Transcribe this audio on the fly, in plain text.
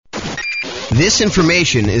This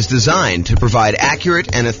information is designed to provide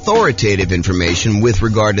accurate and authoritative information with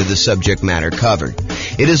regard to the subject matter covered.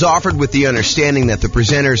 It is offered with the understanding that the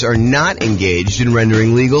presenters are not engaged in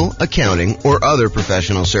rendering legal, accounting, or other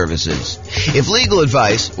professional services. If legal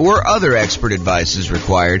advice or other expert advice is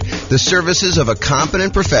required, the services of a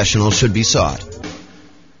competent professional should be sought.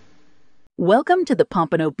 Welcome to the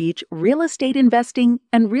Pompano Beach Real Estate Investing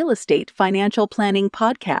and Real Estate Financial Planning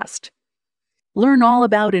Podcast. Learn all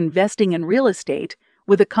about investing in real estate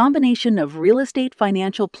with a combination of real estate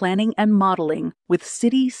financial planning and modeling with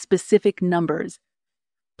city-specific numbers,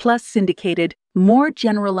 plus syndicated, more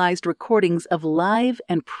generalized recordings of live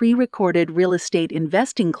and pre-recorded real estate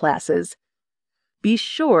investing classes. Be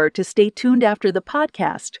sure to stay tuned after the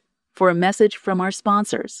podcast for a message from our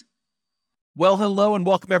sponsors. Well, hello and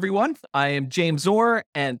welcome, everyone. I am James Orr,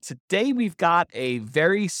 and today we've got a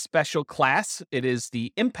very special class. It is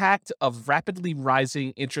the impact of rapidly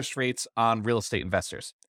rising interest rates on real estate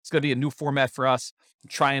investors. It's going to be a new format for us. I'm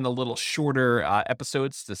trying a little shorter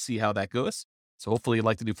episodes to see how that goes. So hopefully you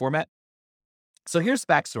like the new format. So here's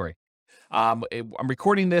the backstory. I'm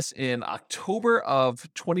recording this in October of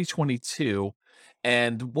 2022,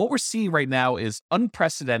 and what we're seeing right now is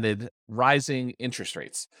unprecedented rising interest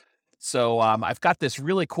rates. So I've got this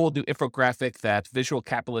really cool new infographic that Visual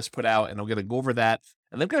Capitalist put out, and I'm going to go over that.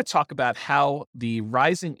 And then I'm going to talk about how the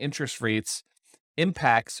rising interest rates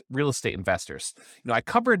impacts real estate investors. I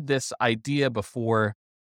covered this idea before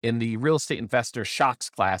in the Real Estate Investor Shocks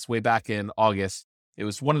class way back in August. It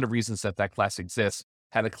was one of the reasons that class exists.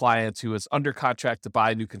 Had a client who was under contract to buy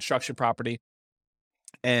a new construction property.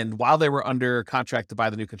 And while they were under contract to buy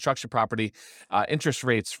the new construction property, interest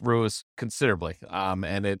rates rose considerably.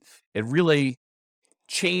 And it really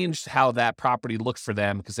changed how that property looked for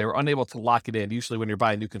them because they were unable to lock it in. Usually when you're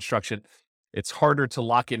buying new construction, it's harder to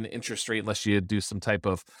lock in interest rate unless you do some type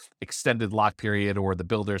of extended lock period, or the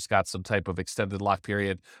builder's got some type of extended lock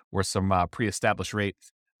period or some pre-established rate.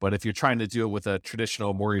 But if you're trying to do it with a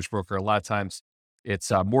traditional mortgage broker, a lot of times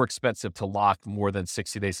it's more expensive to lock more than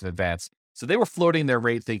 60 days in advance. So they were floating their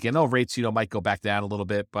rate thinking, rates, might go back down a little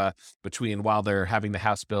bit, but between while they're having the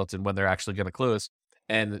house built and when they're actually going to close.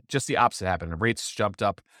 And just the opposite happened. Rates jumped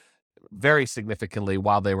up very significantly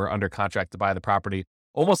while they were under contract to buy the property,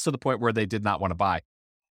 almost to the point where they did not want to buy.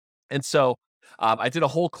 And so I did a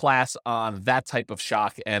whole class on that type of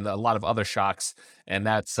shock and a lot of other shocks. And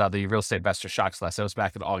that's the Real Estate Investor Shocks class. That was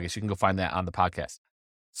back in August. You can go find that on the podcast.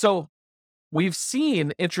 So we've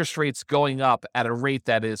seen interest rates going up at a rate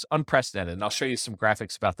that is unprecedented, and I'll show you some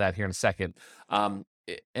graphics about that here in a second. And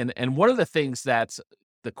one of the things that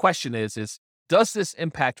the question is does this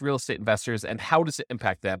impact real estate investors, and how does it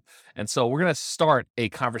impact them? And so we're going to start a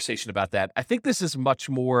conversation about that. I think this is much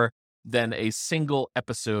more than a single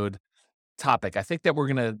episode topic. I think that we're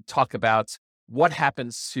going to talk about what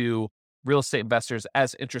happens to real estate investors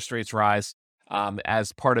as interest rates rise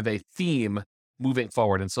as part of a theme moving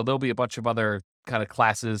forward. And so there'll be a bunch of other kind of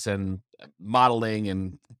classes and modeling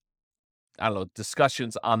and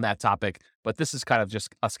discussions on that topic, but this is kind of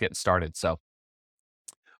just us getting started. So,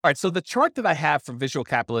 all right. So the chart that I have from Visual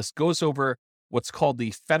Capitalist goes over what's called the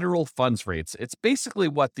federal funds rates. It's basically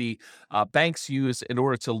what the banks use in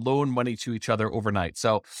order to loan money to each other overnight.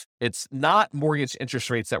 So it's not mortgage interest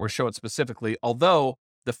rates that we're showing specifically, although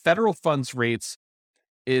the federal funds rates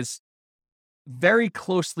is very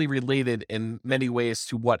closely related in many ways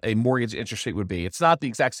to what a mortgage interest rate would be. It's not the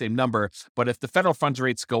exact same number, but if the federal funds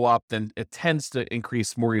rates go up, then it tends to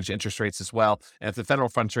increase mortgage interest rates as well. And if the federal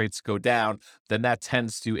funds rates go down, then that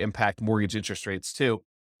tends to impact mortgage interest rates too.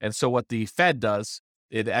 And so what the Fed does,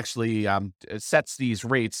 it actually it sets these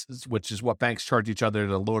rates, which is what banks charge each other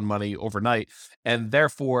to loan money overnight. And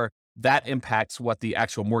therefore, that impacts what the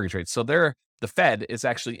actual mortgage rates. So the Fed is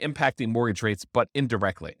actually impacting mortgage rates, but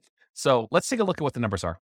indirectly. So let's take a look at what the numbers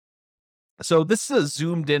are. So this is a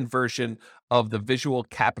zoomed in version of the Visual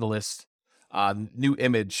Capitalist new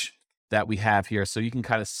image that we have here. So you can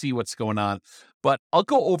kind of see what's going on, but I'll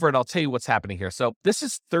go over it. I'll tell you what's happening here. So this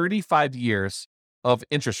is 35 years of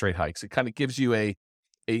interest rate hikes. It kind of gives you a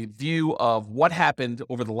view of what happened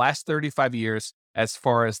over the last 35 years as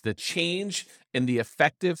far as the change in the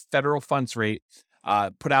effective federal funds rate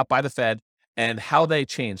put out by the Fed and how they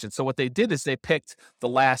changed. And so what they did is they picked the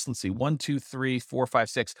last, 1, 2, 3, 4, 5,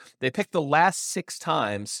 6. They picked the last 6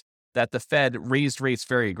 times that the Fed raised rates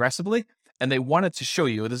very aggressively. And they wanted to show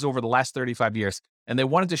you, this is over the last 35 years, and they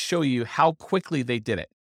wanted to show you how quickly they did it.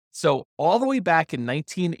 So all the way back in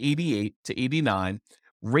 1988 to 89,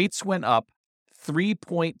 rates went up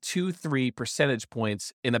 3.23 percentage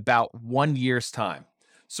points in about 1 year's time.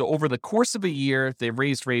 So over the course of a year, they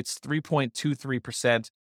raised rates 3.23%.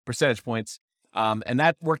 percentage points. And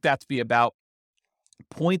that worked out to be about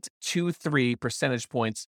 0.23 percentage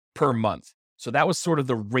points per month. So that was sort of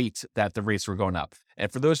the rate that the rates were going up.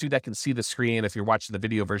 And for those of you that can see the screen, if you're watching the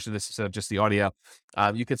video version of this instead of just the audio,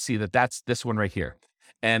 you can see that that's this one right here.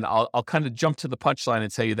 And I'll kind of jump to the punchline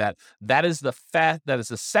and tell you that that is the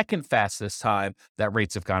second fastest time that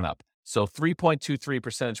rates have gone up. So 3.23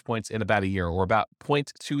 percentage points in about a year, or about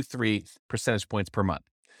 0.23 percentage points per month.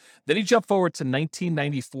 Then you jump forward to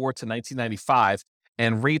 1994 to 1995,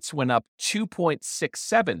 and rates went up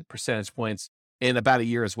 2.67 percentage points in about a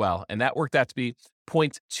year as well. And that worked out to be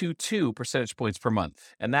 0.22 percentage points per month.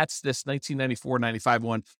 And that's this 1994-95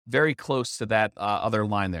 one, very close to that other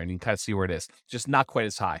line there. And you can kind of see where it is, just not quite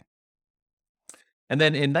as high. And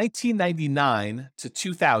then in 1999 to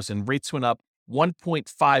 2000, rates went up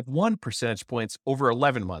 1.51 percentage points over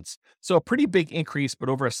 11 months. So a pretty big increase, but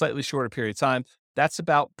over a slightly shorter period of time. That's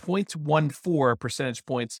about 0.14 percentage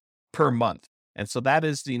points per month. And so that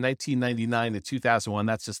is the 1999 to 2001.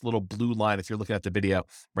 That's this little blue line if you're looking at the video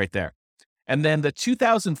right there. And then the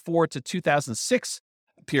 2004 to 2006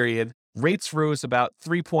 period, rates rose about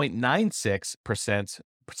 3.96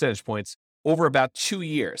 percentage points over about 2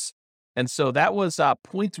 years. And so that was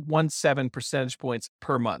 0.17 percentage points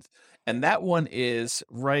per month. And that one is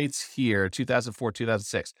right here, 2004,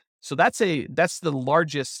 2006. So that's the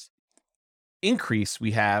largest increase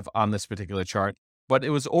we have on this particular chart, but it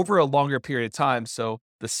was over a longer period of time. So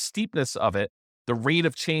the steepness of it, the rate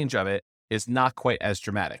of change of it, is not quite as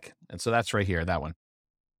dramatic. And so that's right here, that one.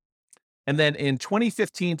 And then in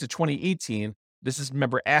 2015 to 2018, this is,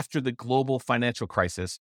 remember, after the global financial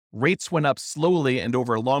crisis, rates went up slowly and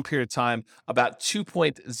over a long period of time, about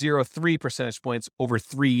 2.03 percentage points over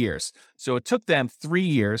 3 years. So it took them 3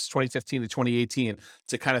 years, 2015 to 2018,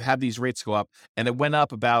 to kind of have these rates go up. And it went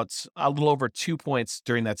up about a little over 2 points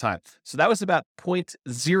during that time. So that was about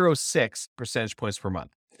 0.06 percentage points per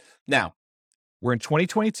month. Now, we're in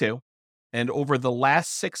 2022, and over the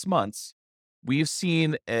last 6 months, we've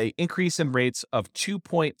seen an increase in rates of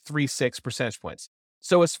 2.36 percentage points.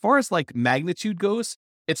 So as far as like magnitude goes,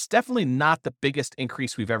 it's definitely not the biggest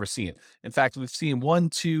increase we've ever seen. In fact, we've seen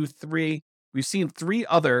we've seen 3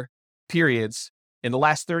 other periods in the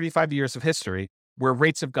last 35 years of history where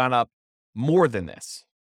rates have gone up more than this.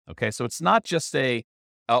 Okay, so it's not just a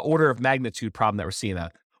order of magnitude problem that we're seeing.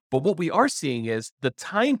 But what we are seeing is the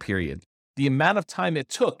time period, the amount of time it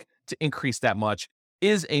took to increase that much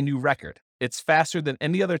is a new record. It's faster than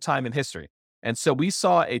any other time in history. And so we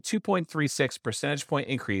saw a 2.36 percentage point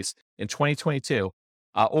increase in 2022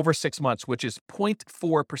 over 6 months, which is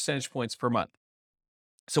 0.4 percentage points per month.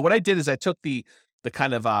 So what I did is I took the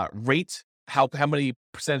kind of rate, how many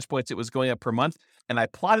percentage points it was going up per month, and I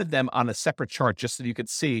plotted them on a separate chart just so you could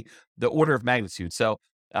see the order of magnitude. So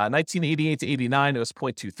 1988 to 89, it was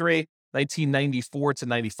 0.23. 1994 to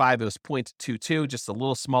 95, it was 0.22, just a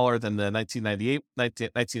little smaller than the 1981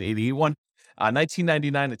 one.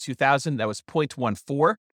 1999 to 2000, that was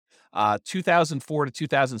 0.14. 2004 to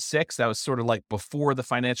 2006, that was sort of like before the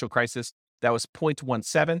financial crisis, that was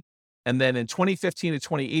 0.17. And then in 2015 to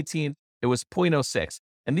 2018, it was 0.06.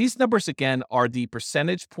 And these numbers, again, are the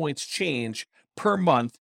percentage points change per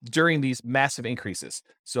month during these massive increases.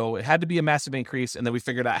 So it had to be a massive increase. And then we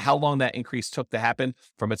figured out how long that increase took to happen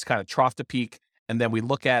from its kind of trough to peak. And then we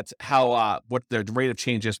look at how, what the rate of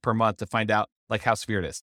change is per month to find out like how severe it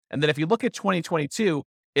is. And then if you look at 2022,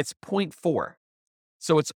 it's 0.4.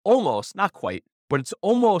 So it's almost, not quite, but it's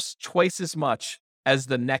almost twice as much as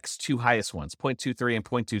the next 2 highest ones, 0.23 and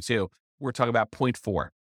 0.22. We're talking about 0.4.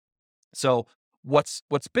 So what's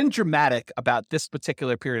been dramatic about this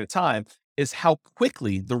particular period of time is how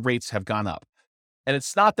quickly the rates have gone up. And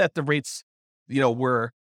it's not that the rates,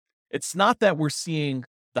 it's not that we're seeing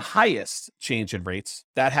the highest change in rates.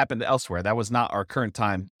 That happened elsewhere. That was not our current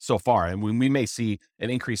time so far. And we may see an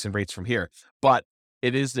increase in rates from here, but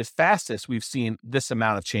it is the fastest we've seen this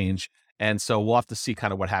amount of change. And so we'll have to see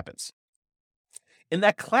kind of what happens. In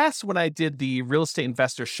that class, when I did the real estate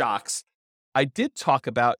investor shocks, I did talk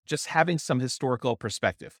about just having some historical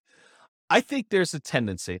perspective. I think there's a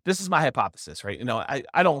tendency, this is my hypothesis, right?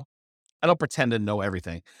 I don't pretend to know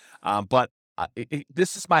everything, but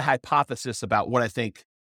this is my hypothesis about what I think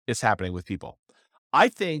is happening with people. I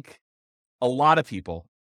think a lot of people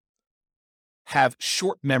have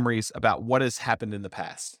short memories about what has happened in the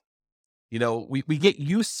past. We get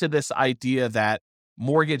used to this idea that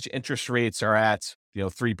mortgage interest rates are at,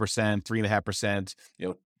 3%, 3.5%,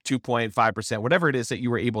 2.5%, whatever it is that you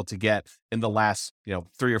were able to get in the last,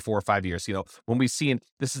 3 or 4 or 5 years. When we've seen,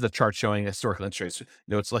 this is a chart showing historical interest rates,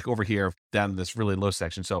 it's like over here down in this really low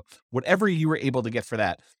section. So whatever you were able to get for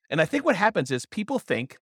that. And I think what happens is people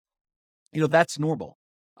think that's normal.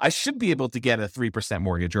 I should be able to get a 3%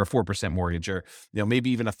 mortgage or a 4% mortgage or, maybe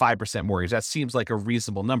even a 5% mortgage. That seems like a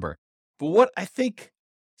reasonable number. But what I think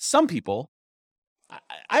some people,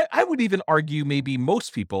 I would even argue maybe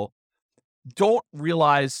most people don't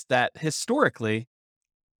realize that historically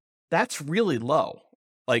that's really low.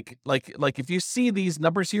 Like if you see these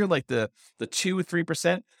numbers here, like the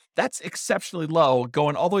 2-3%, that's exceptionally low,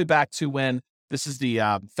 going all the way back to when this is the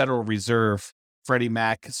Federal Reserve. Freddie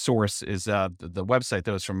Mac source is the website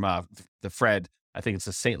that was from the Fred. I think it's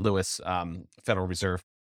the St. Louis Federal Reserve.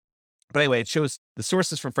 But anyway, it shows the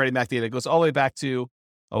sources from Freddie Mac data. It goes all the way back to,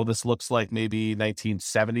 this looks like maybe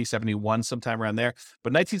 1970, 71, sometime around there.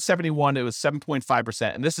 But 1971, it was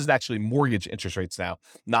 7.5%. And this is actually mortgage interest rates now,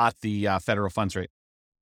 not the federal funds rate.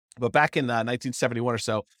 But back in 1971 or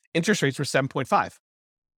so, interest rates were 7.5,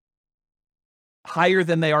 higher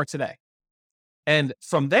than they are today. And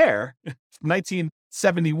from there,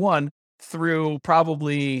 1971 through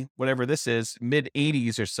probably whatever this is, mid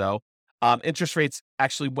 80s or so, interest rates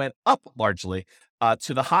actually went up largely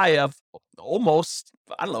to the high of almost,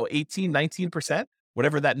 18, 19%,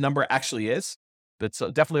 whatever that number actually is. That's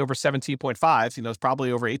definitely over 17.5, it's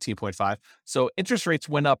probably over 18.5. So interest rates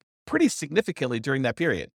went up pretty significantly during that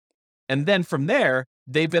period. And then from there,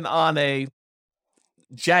 they've been on a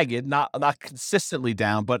jagged, not consistently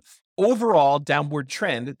down, but overall downward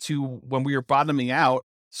trend to when we were bottoming out,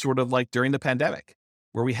 sort of like during the pandemic,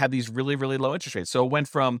 where we had these really, really low interest rates. So it went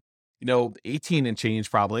from, 18 and change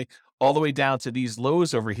probably all the way down to these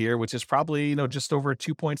lows over here, which is probably, just over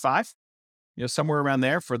 2.5, somewhere around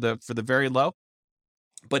there for the very low.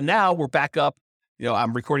 But now we're back up.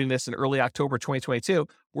 I'm recording this in early October 2022.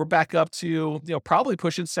 We're back up to, probably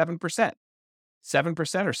pushing 7%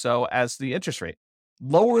 or so as the interest rate.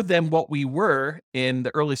 Lower than what we were in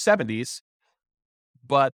the early 70s,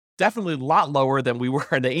 but definitely a lot lower than we were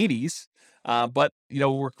in the 80s. But,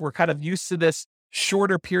 we're kind of used to this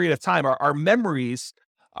shorter period of time. Our memories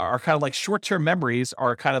are kind of like short-term memories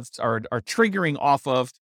are kind of are triggering off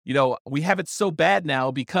of, we have it so bad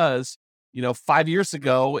now because, 5 years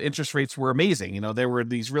ago, interest rates were amazing. There were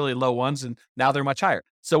these really low ones and now they're much higher.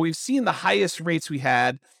 So we've seen the highest rates we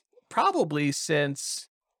had probably since,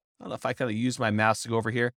 I don't know if I kind of use my mouse to go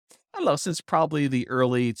over here. I don't know, since probably the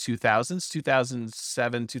early 2000s,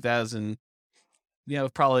 2007, 2000,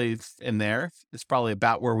 probably in there. It's probably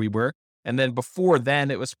about where we were. And then before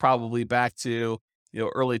then, it was probably back to,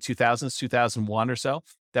 early 2000s, 2001 or so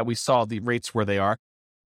that we saw the rates where they are.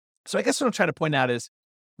 So I guess what I'm trying to point out is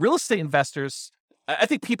real estate investors, I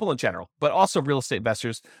think people in general, but also real estate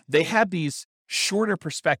investors, they have these shorter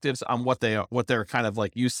perspectives on what they're kind of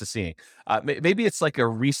like used to seeing. Maybe it's like a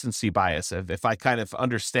recency bias if I kind of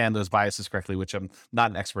understand those biases correctly, which I'm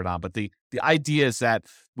not an expert on. But the idea is that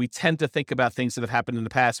we tend to think about things that have happened in the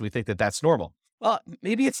past and we think that that's normal. Well,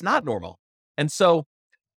 maybe it's not normal. And so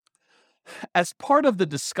as part of the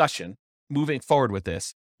discussion moving forward with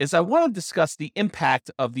this is I want to discuss the impact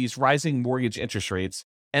of these rising mortgage interest rates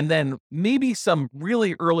and then maybe some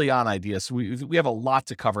really early on ideas. So we have a lot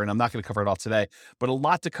to cover, and I'm not going to cover it all today, but a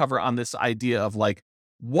lot to cover on this idea of like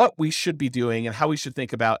what we should be doing and how we should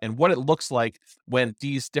think about and what it looks like when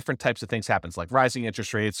these different types of things happens, like rising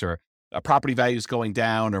interest rates or property values going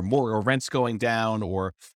down or more or rents going down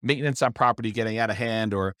or maintenance on property getting out of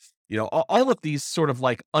hand or, all of these sort of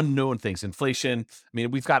like unknown things, inflation. I mean,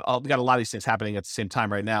 we've got a lot of these things happening at the same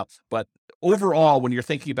time right now, but overall, when you're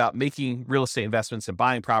thinking about making real estate investments and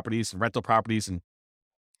buying properties and rental properties and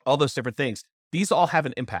all those different things, these all have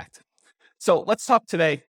an impact. So let's talk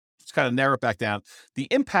today, just kind of narrow it back down, the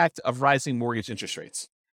impact of rising mortgage interest rates.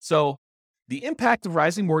 So the impact of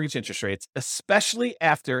rising mortgage interest rates, especially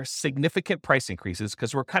after significant price increases,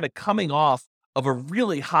 because we're kind of coming off of a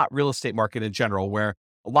really hot real estate market in general, where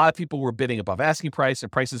a lot of people were bidding above asking price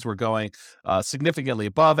and prices were going significantly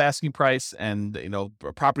above asking price. And,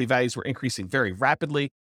 property values were increasing very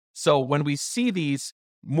rapidly. So when we see these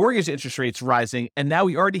mortgage interest rates rising, and now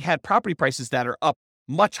we already had property prices that are up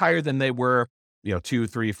much higher than they were, 2,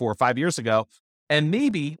 3, 4, 5 years ago. And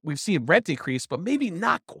maybe we've seen rent increase, but maybe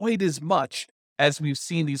not quite as much as we've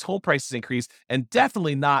seen these home prices increase, and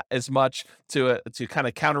definitely not as much to kind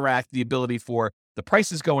of counteract the ability for the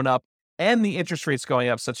prices going up and the interest rates going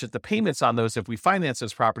up, such that the payments on those, if we finance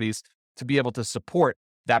those properties, to be able to support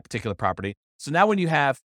that particular property. So now when you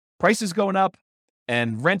have prices going up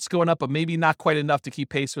and rents going up, but maybe not quite enough to keep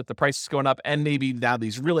pace with the prices going up, and maybe now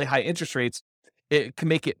these really high interest rates, it can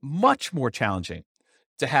make it much more challenging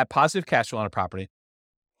to have positive cash flow on a property.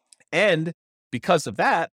 And because of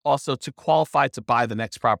that, also to qualify to buy the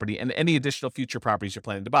next property and any additional future properties you're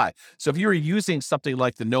planning to buy. So if you're using something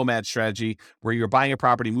like the nomad strategy, where you're buying a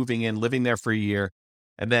property, moving in, living there for a year,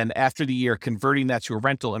 and then after the year, converting that to a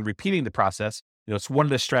rental and repeating the process, it's one of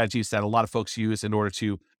the strategies that a lot of folks use in order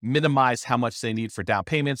to minimize how much they need for down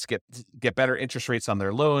payments, get better interest rates on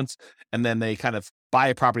their loans, and then they kind of buy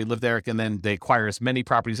a property, live there, and then they acquire as many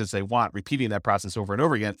properties as they want, repeating that process over and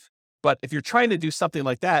over again. But if you're trying to do something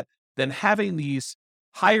like that, then having these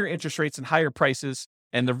higher interest rates and higher prices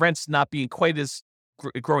and the rents not being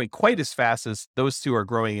growing quite as fast as those two are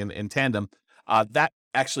growing in tandem, that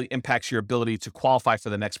actually impacts your ability to qualify for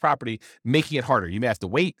the next property, making it harder. You may have to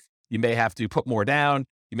wait. You may have to put more down.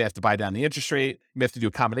 You may have to buy down the interest rate. You may have to do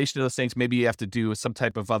a combination of those things. Maybe you have to do some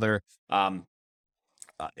type of other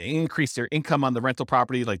increase their income on the rental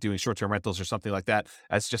property, like doing short-term rentals or something like that.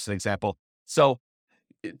 As just an example. So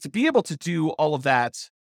to be able to do all of that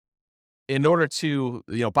in order to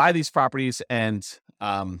buy these properties and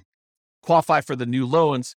qualify for the new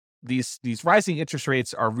loans, these rising interest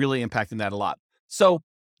rates are really impacting that a lot. So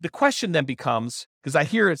the question then becomes, because I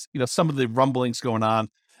hear it's some of the rumblings going on,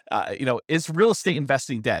 is real estate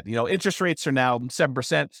investing dead? Interest rates are now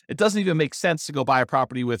 7%. It doesn't even make sense to go buy a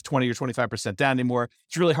property with 20 or 25% down anymore.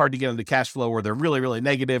 It's really hard to get into cash flow, or they're really, really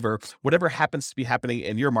negative, or whatever happens to be happening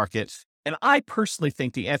in your market. And I personally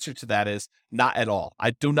think the answer to that is not at all.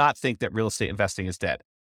 I do not think that real estate investing is dead.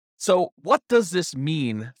 So what does this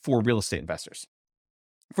mean for real estate investors?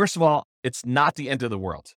 First of all, it's not the end of the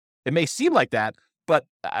world. It may seem like that, but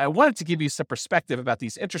I wanted to give you some perspective about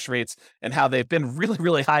these interest rates and how they've been really,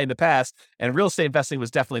 really high in the past. And real estate investing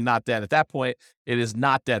was definitely not dead at that point. It is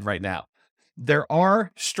not dead right now. There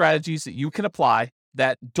are strategies that you can apply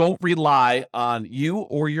that don't rely on you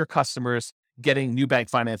or your customers getting new bank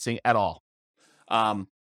financing at all.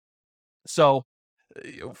 So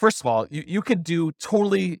first of all, you could do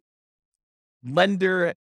totally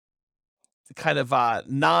lender kind of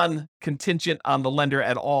non-contingent on the lender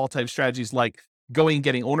at all type strategies, like going and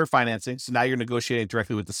getting owner financing. So now you're negotiating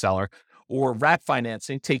directly with the seller, or wrap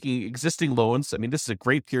financing, taking existing loans. I mean, this is a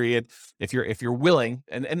great period if you're willing,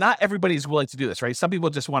 and not everybody is willing to do this, right? Some people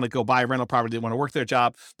just want to go buy a rental property. They want to work their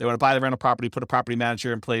job. They want to buy the rental property, put a property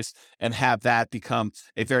manager in place, and have that become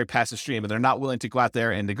a very passive stream. And they're not willing to go out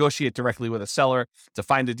there and negotiate directly with a seller to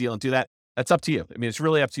find a deal and do that. That's up to you. I mean, it's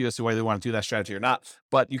really up to you as to whether you want to do that strategy or not.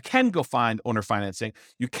 But you can go find owner financing.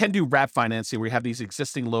 You can do wrap financing, where you have these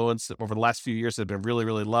existing loans that over the last few years that have been really,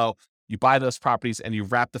 really low. You buy those properties and you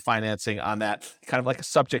wrap the financing on that, kind of like a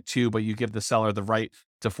subject to, but you give the seller the right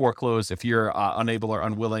to foreclose if you're unable or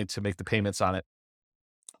unwilling to make the payments on it.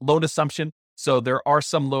 Loan assumption. So there are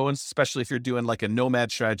some loans, especially if you're doing like a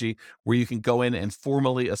nomad strategy, where you can go in and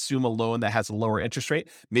formally assume a loan that has a lower interest rate,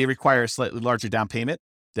 may require a slightly larger down payment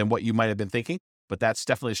than what you might have been thinking. But that's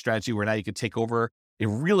definitely a strategy where now you can take over a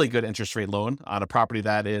really good interest rate loan on a property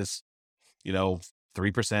that is,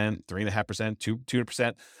 3%,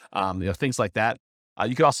 3.5%, 2%, things like that.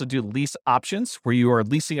 You can also do lease options, where you are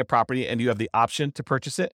leasing a property and you have the option to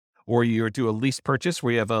purchase it, or you do a lease purchase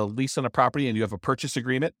where you have a lease on a property and you have a purchase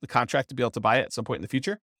agreement, the contract to be able to buy it at some point in the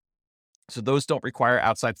future. So those don't require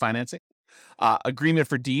outside financing. Agreement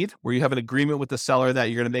for deed, where you have an agreement with the seller that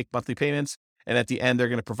you're going to make monthly payments, and at the end, they're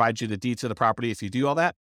going to provide you the deed to the property if you do all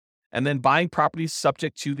that. And then buying properties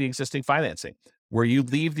subject to the existing financing, where you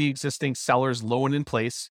leave the existing seller's loan in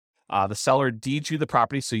place. The seller deeds you the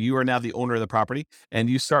property, so you are now the owner of the property, and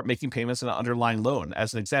you start making payments on an underlying loan,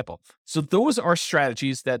 as an example. So those are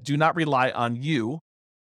strategies that do not rely on you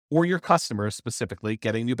or your customers specifically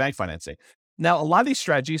getting new bank financing. Now, a lot of these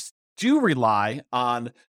strategies do rely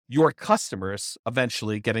on your customers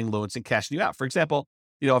eventually getting loans and cashing you out. For example,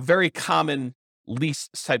 a very common lease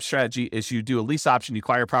type strategy is you do a lease option, you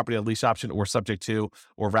acquire property on a lease option or subject to,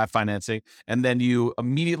 or wrap financing, and then you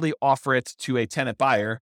immediately offer it to a tenant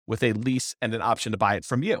buyer with a lease and an option to buy it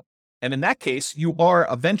from you. And in that case, you are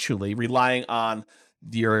eventually relying on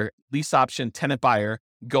your lease option tenant buyer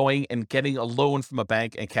going and getting a loan from a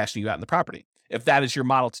bank and cashing you out in the property, if that is your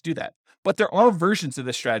model to do that. But there are versions of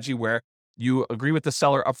this strategy where you agree with the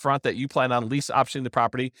seller upfront that you plan on lease optioning the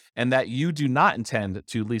property and that you do not intend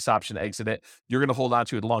to lease option exit it. You're going to hold on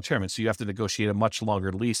to it long term. And so you have to negotiate a much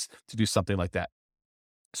longer lease to do something like that.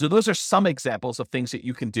 So those are some examples of things that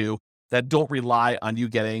you can do that don't rely on you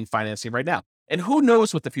getting financing right now. And who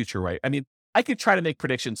knows what the future, right? I mean, I could try to make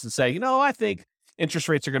predictions and say, I think interest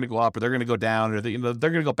rates are going to go up, or they're going to go down, or they're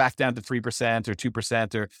going to go back down to 3% or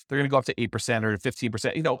 2%, or they're going to go up to 8% or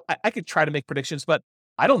 15%. I could try to make predictions, but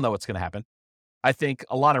I don't know what's going to happen. I think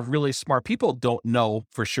a lot of really smart people don't know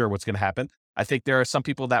for sure what's going to happen. I think there are some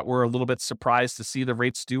people that were a little bit surprised to see the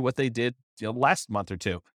rates do what they did, last month or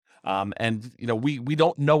two. And we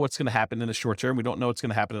don't know what's going to happen in the short term. We don't know what's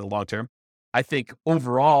going to happen in the long term. I think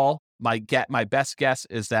overall, my best guess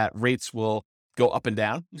is that rates will go up and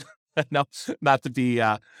down. No, not to be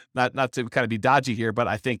not to kind of be dodgy here, but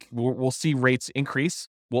I think we'll see rates increase.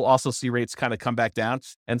 We'll also see rates kind of come back down,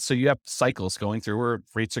 and so you have cycles going through where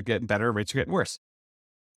rates are getting better, rates are getting worse.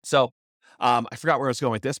 So I forgot where I was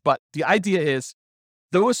going with this, but the idea is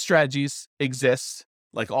those strategies exist,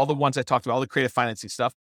 like all the ones I talked about, all the creative financing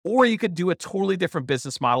stuff. Or you could do a totally different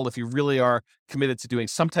business model if you really are committed to doing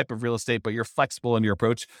some type of real estate, but you're flexible in your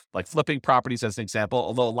approach, like flipping properties as an example.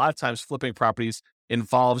 Although a lot of times flipping properties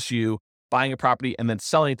involves you buying a property and then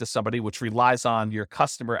selling it to somebody, which relies on your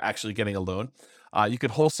customer actually getting a loan. You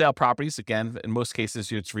could wholesale properties. Again, in most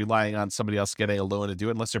cases, it's relying on somebody else getting a loan to do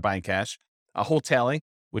it, unless they're buying cash. Wholetailing,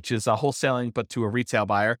 which is wholesaling, but to a retail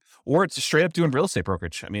buyer, or it's straight up doing real estate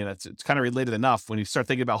brokerage. I mean, it's kind of related enough. When you start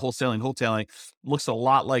thinking about wholetailing looks a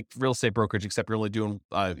lot like real estate brokerage, except you're only doing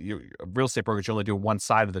real estate brokerage. You're only doing one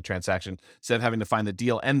side of the transaction. Instead of having to find the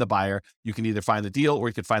deal and the buyer, you can either find the deal or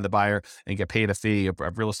you could find the buyer and get paid a fee, a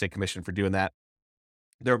real estate commission for doing that.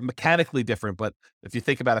 They're mechanically different, but if you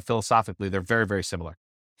think about it philosophically, they're very, very similar.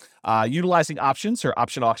 Utilizing options or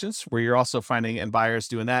option auctions, where you're also finding and buyers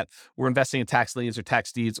doing that. We're investing in tax liens or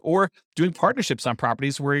tax deeds, or doing partnerships on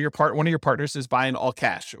properties where one of your partners is buying all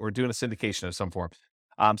cash or doing a syndication of some form.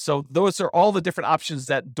 So those are all the different options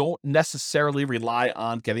that don't necessarily rely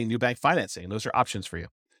on getting new bank financing. Those are options for you.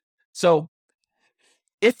 So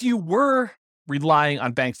if you were relying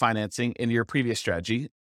on bank financing in your previous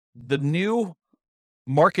strategy, the new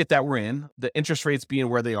market that we're in, the interest rates being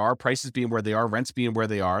where they are, prices being where they are, rents being where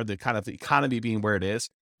they are, the kind of the economy being where it is,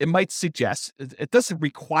 it might suggest, it doesn't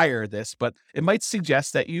require this, but it might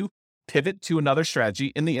suggest that you pivot to another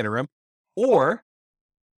strategy in the interim, or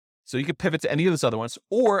so you could pivot to any of those other ones,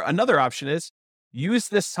 or another option is use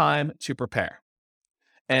this time to prepare.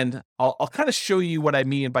 And I'll kind of show you what I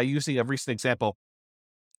mean by using a recent example.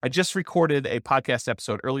 I just recorded a podcast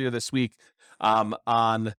episode earlier this week on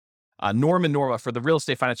Norm and Norma for the Real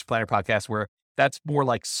Estate Financial Planner podcast, where that's more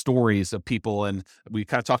like stories of people. And we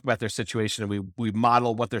kind of talk about their situation, and we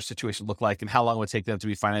model what their situation looked like and how long it would take them to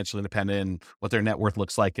be financially independent and what their net worth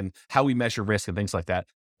looks like and how we measure risk and things like that.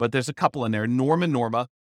 But there's a couple in there, Norm and Norma,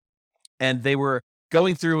 and they were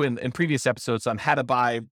going through in previous episodes on how to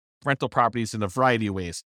buy rental properties in a variety of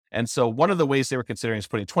ways. And so one of the ways they were considering is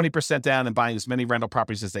putting 20% down and buying as many rental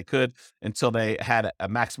properties as they could until they had a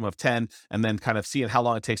maximum of 10, and then kind of seeing how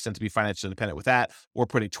long it takes them to be financially independent with that, or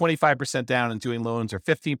putting 25% down and doing loans, or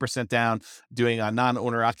 15% down, doing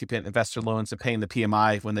non-owner occupant investor loans and paying the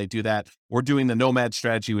PMI when they do that, or doing the nomad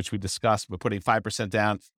strategy, which we discussed, but putting 5%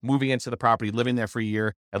 down, moving into the property, living there for a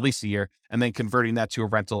year, at least a year, and then converting that to a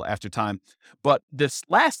rental after time. But this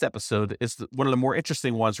last episode is one of the more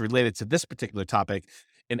interesting ones related to this particular topic.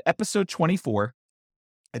 In episode 24,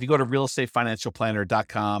 if you go to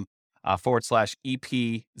realestatefinancialplanner.com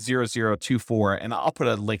 /EP0024, and I'll put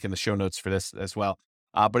a link in the show notes for this as well.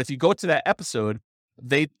 But if you go to that episode,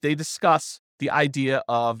 they discuss the idea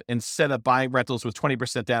of, instead of buying rentals with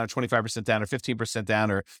 20% down or 25% down or 15% down,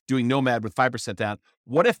 or doing nomad with 5% down,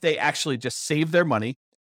 what if they actually just save their money,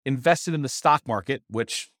 invested in the stock market,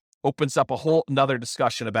 which opens up a whole another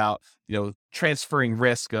discussion about, transferring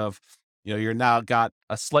risk of, you're now got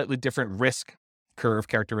a slightly different risk curve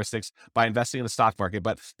characteristics by investing in the stock market,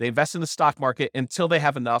 but they invest in the stock market until they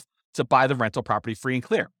have enough to buy the rental property free and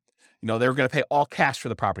clear. They're going to pay all cash for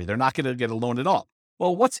the property. They're not going to get a loan at all.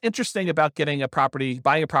 Well, what's interesting about buying a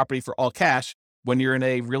property for all cash when you're in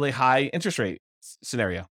a really high interest rate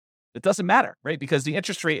scenario? It doesn't matter, right? Because the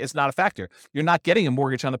interest rate is not a factor. You're not getting a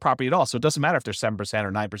mortgage on the property at all. So it doesn't matter if they're 7%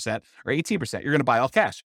 or 9% or 18%. You're going to buy all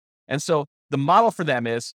cash. And so the model for them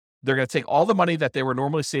is, they're going to take all the money that they were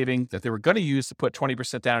normally saving, that they were going to use to put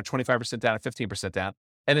 20% down or 25% down or 15% down.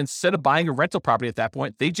 And instead of buying a rental property at that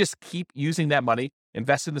point, they just keep using that money,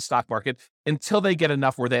 invest in the stock market until they get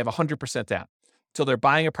enough where they have 100% down, until they're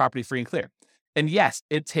buying a property free and clear. And yes,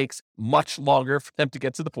 it takes much longer for them to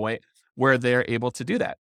get to the point where they're able to do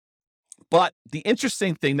that. But the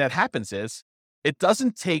interesting thing that happens is, it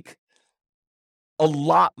doesn't take a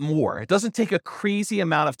lot more. It doesn't take a crazy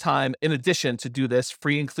amount of time in addition to do this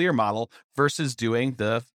free and clear model versus doing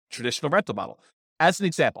the traditional rental model. As an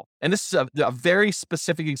example, and this is a very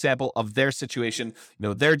specific example of their situation,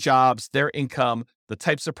 their jobs, their income, the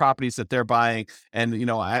types of properties that they're buying. And,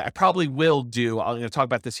 I probably will I'm going to talk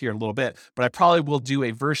about this here in a little bit, but I probably will do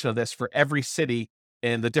a version of this for every city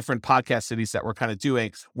in the different podcast cities that we're kind of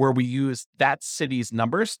doing, where we use that city's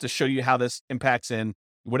numbers to show you how this impacts in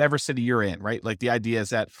whatever city you're in, right? Like the idea is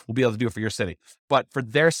that we'll be able to do it for your city, but for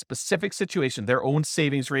their specific situation, their own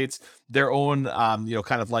savings rates, their own,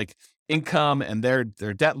 kind of like income and their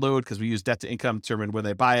debt load, because we use debt to income to determine when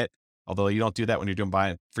they buy it. Although you don't do that when you're doing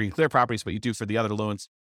buying free and clear properties, but you do for the other loans.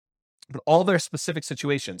 But all their specific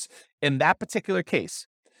situations, in that particular case,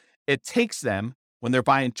 it takes them, when they're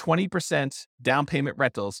buying 20% down payment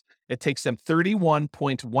rentals, it takes them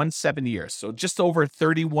 31.17 years. So just over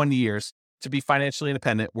 31 years to be financially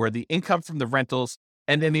independent, where the income from the rentals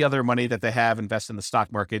and any other money that they have invest in the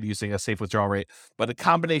stock market using a safe withdrawal rate, but a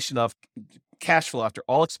combination of cash flow after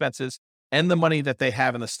all expenses and the money that they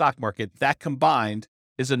have in the stock market, that combined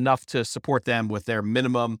is enough to support them with their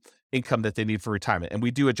minimum income that they need for retirement. And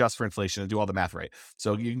we do adjust for inflation and do all the math right.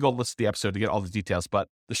 So you can go listen to the episode to get all the details. But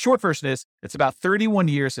the short version is it's about 31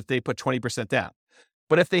 years if they put 20% down.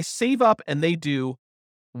 But if they save up and they do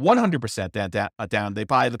 100% down, they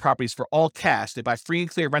buy the properties for all cash, they buy free and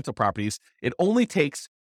clear rental properties, it only takes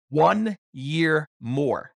 1 year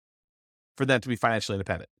more for them to be financially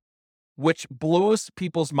independent, which blows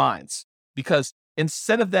people's minds, because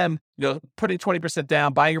instead of them, putting 20%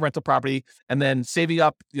 down, buying a rental property, and then saving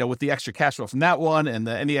up, with the extra cash flow from that one and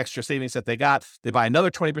any extra savings that they got, they buy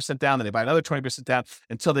another 20% down, then they buy another 20% down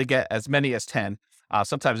until they get as many as 10.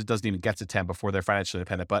 Sometimes it doesn't even get to 10 before they're financially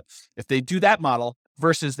independent. But if they do that model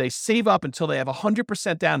versus they save up until they have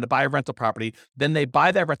 100% down to buy a rental property, then they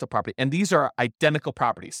buy that rental property. And these are identical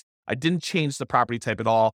properties. I didn't change the property type at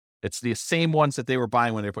all. It's the same ones that they were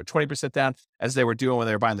buying when they put 20% down as they were doing when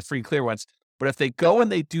they were buying the free and clear ones. But if they go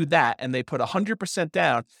and they do that and they put 100%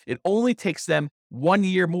 down, it only takes them 1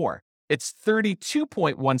 year more. It's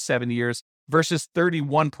 32.17 years versus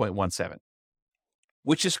 31.17,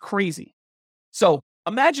 which is crazy. So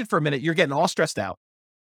imagine for a minute, you're getting all stressed out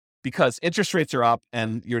because interest rates are up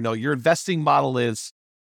and your investing model is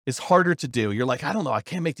harder to do. You're like, I don't know, I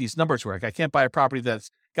can't make these numbers work. I can't buy a property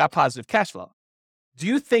that's got positive cash flow. Do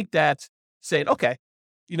you think that saying, okay,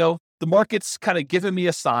 the market's kind of giving me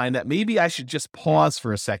a sign that maybe I should just pause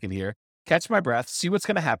for a second here, catch my breath, see what's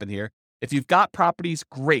going to happen here. If you've got properties,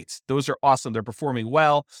 great. Those are awesome. They're performing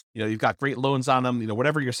well. You've got great loans on them.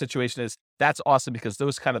 Whatever your situation is, that's awesome because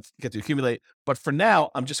those kind of get to accumulate. But for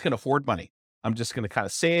now, I'm just going to hoard money. I'm just going to kind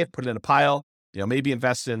of save, put it in a pile, maybe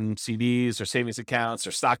invest in CDs or savings accounts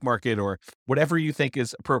or stock market or whatever you think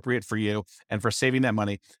is appropriate for you and for saving that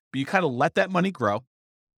money. But you kind of let that money grow,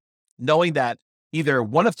 knowing that either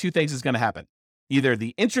one of two things is going to happen. Either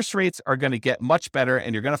the interest rates are going to get much better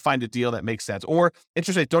and you're going to find a deal that makes sense, or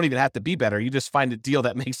interest rates don't even have to be better. You just find a deal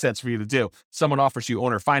that makes sense for you to do. Someone offers you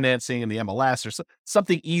owner financing in the MLS or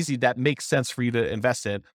something easy that makes sense for you to invest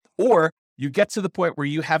in. Or you get to the point where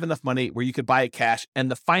you have enough money where you could buy it cash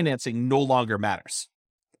and the financing no longer matters.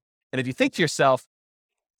 And if you think to yourself,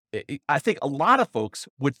 I think a lot of folks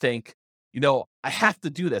would think, I have to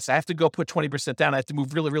do this. I have to go put 20% down. I have to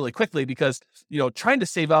move really, really quickly because, trying to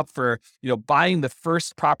save up for, buying the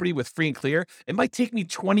first property with free and clear, it might take me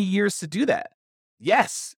 20 years to do that.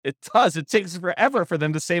 Yes, it does. It takes forever for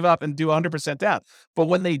them to save up and do 100% down. But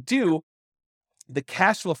when they do, the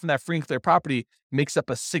cash flow from that free and clear property makes up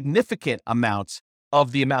a significant amount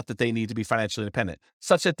of the amount that they need to be financially independent,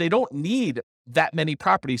 such that they don't need that many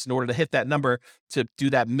properties in order to hit that number to do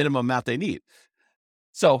that minimum amount they need.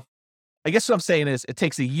 So I guess what I'm saying is it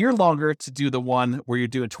takes a year longer to do the one where you're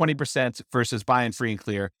doing 20% versus buying free and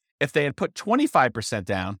clear. If they had put 25%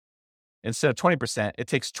 down instead of 20%, it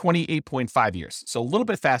takes 28.5 years. So a little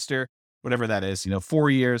bit faster, whatever that is, 4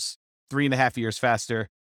 years, 3.5 years faster.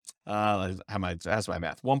 How's my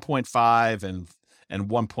math? 1.5 and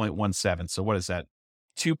 1.17. So what is that?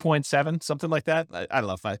 2.7, something like that. I don't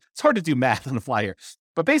know it's hard to do math on the fly here.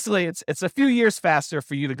 But basically, it's a few years faster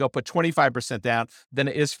for you to go put 25% down than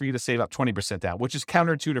it is for you to save up 20% down, which is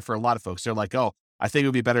counterintuitive for a lot of folks. They're like, oh, I think it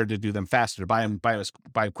would be better to do them faster, to buy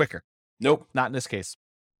them quicker. Nope, not in this case.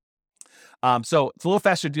 So it's a little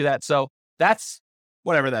faster to do that. So that's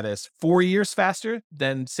whatever that is, 4 years faster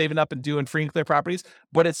than saving up and doing free and clear properties,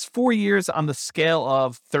 but it's 4 years on the scale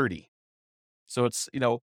of 30. So it's,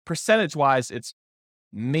 percentage wise, it's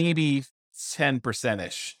maybe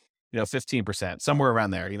 10%-ish. 15%, somewhere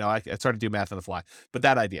around there. It's hard to do math on the fly, but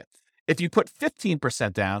that idea. If you put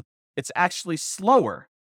 15% down, it's actually slower.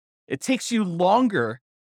 It takes you longer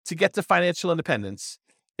to get to financial independence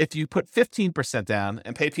if you put 15% down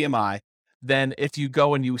and pay PMI than if you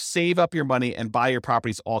go and you save up your money and buy your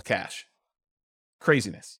properties all cash.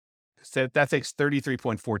 Craziness. So that takes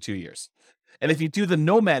 33.42 years. And if you do the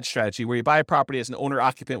nomad strategy where you buy a property as an owner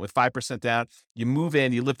occupant with 5% down, you move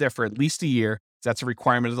in, you live there for at least a year, That's a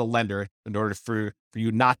requirement of the lender in order for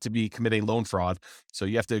you not to be committing loan fraud. So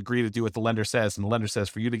you have to agree to do what the lender says. And the lender says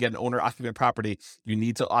for you to get an owner-occupant property, you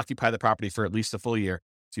need to occupy the property for at least a full year.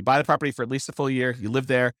 So you buy the property for at least a full year, you live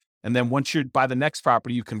there, and then once you buy the next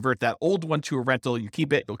property, you convert that old one to a rental, you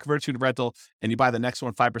keep it, you'll convert it to a rental, and you buy the next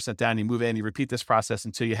one 5% down, you move in, you repeat this process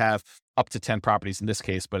until you have up to 10 properties in this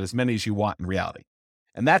case, but as many as you want in reality.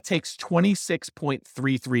 And that takes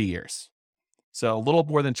 26.33 years. So a little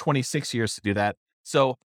more than 26 years to do that.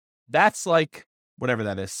 So that's like, whatever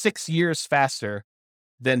that is, 6 years faster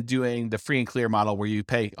than doing the free and clear model where you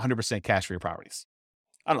pay 100% cash for your properties.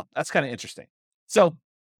 I don't know. That's kind of interesting. So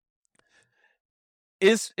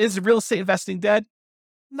is real estate investing dead?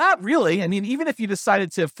 Not really. I mean, even if you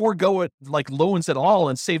decided to forego it, like loans at all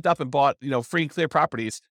and saved up and bought, free and clear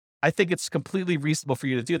properties, I think it's completely reasonable for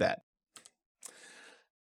you to do that.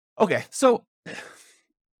 Okay. So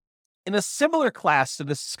in a similar class to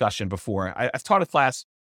this discussion before, I've taught a class.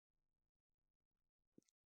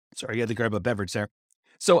 Sorry, I had to grab a beverage there.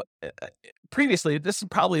 So previously, this is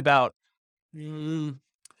probably about,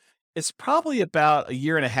 it's probably about a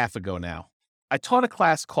year and a half ago now. I taught a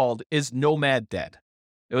class called Is Nomad Dead?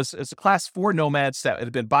 It was a class for nomads that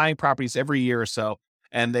had been buying properties every year or so.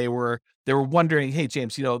 And they were wondering, hey,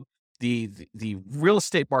 James, the real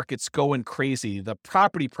estate market's going crazy. The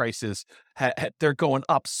property prices, they're going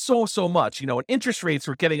up so much, and interest rates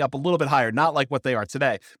were getting up a little bit higher, not like what they are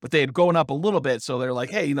today, but they had gone up a little bit. So they're like,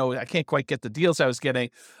 hey, I can't quite get the deals I was getting,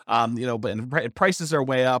 but prices are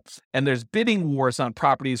way up. And there's bidding wars on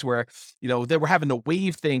properties where, they were having to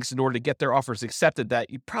waive things in order to get their offers accepted that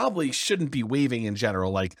you probably shouldn't be waiving in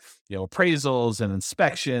general, like, appraisals and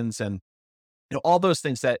inspections and, all those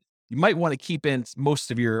things that you might want to keep in most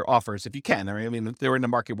of your offers if you can. I mean, they were in a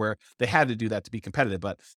market where they had to do that to be competitive,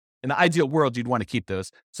 but in the ideal world, you'd want to keep those.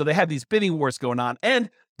 So they had these bidding wars going on, and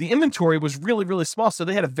the inventory was really, really small. So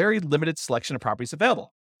they had a very limited selection of properties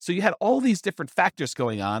available. So you had all these different factors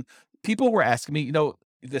going on. People were asking me,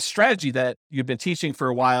 the strategy that you've been teaching for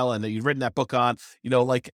a while and that you've written that book on,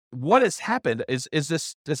 what has happened? Is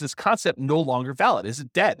this concept no longer valid? Is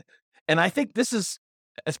it dead? And I think this is,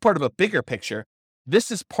 as part of a bigger picture,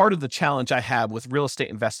 this is part of the challenge I have with real estate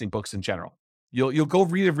investing books in general. You'll go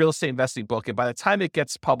read a real estate investing book, and by the time it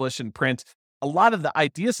gets published in print, a lot of the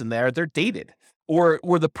ideas in there, they're dated, or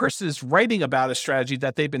the person is writing about a strategy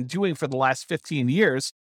that they've been doing for the last 15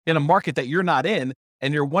 years in a market that you're not in,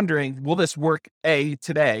 and you're wondering, will this work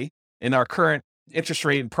today in our current interest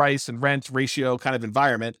rate and price and rent ratio kind of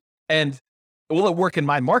environment, and will it work in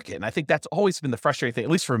my market? And I think that's always been the frustrating thing, at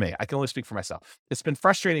least for me. I can only speak for myself. It's been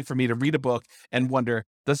frustrating for me to read a book and wonder,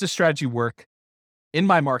 does this strategy work in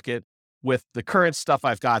my market with the current stuff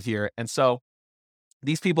I've got here? And so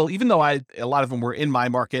these people, even though a lot of them were in my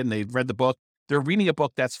market and they read the book, they're reading a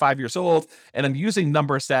book that's 5 years old, and I'm using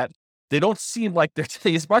numbers that they don't seem like they're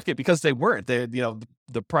today's market because they weren't. The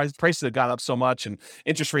prices had gone up so much, and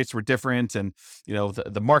interest rates were different, and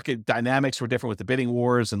the market dynamics were different with the bidding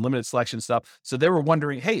wars and limited selection stuff. So they were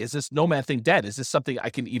wondering, hey, is this nomad thing dead? Is this something I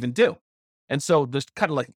can even do? And so there's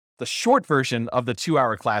kind of like the short version of the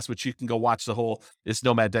 2-hour class, which you can go watch the whole Is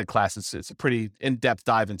Nomad Dead class. It's a pretty in-depth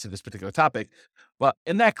dive into this particular topic. But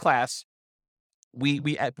in that class, we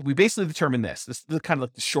basically determine this. This is kind of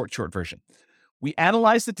like the short version. We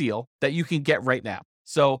analyze the deal that you can get right now.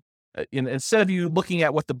 So instead of you looking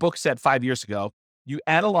at what the book said 5 years ago, you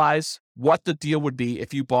analyze what the deal would be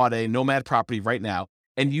if you bought a nomad property right now,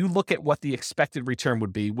 and you look at what the expected return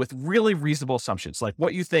would be with really reasonable assumptions, like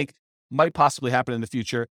what you think might possibly happen in the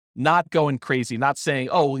future, not going crazy, not saying,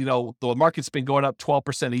 oh, the market's been going up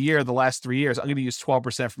 12% a year the last 3 years. I'm going to use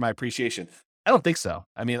 12% for my appreciation. I don't think so.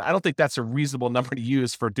 I mean, I don't think that's a reasonable number to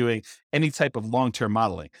use for doing any type of long-term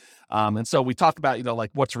modeling. And so we talk about,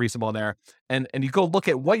 like what's reasonable in there, and you go look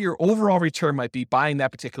at what your overall return might be buying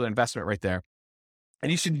that particular investment right there.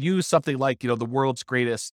 And you should use something like, the world's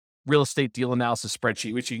greatest real estate deal analysis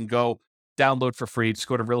spreadsheet, which you can go download for free. Just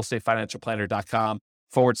go to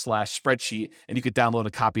realestatefinancialplanner.com/spreadsheet, and you could download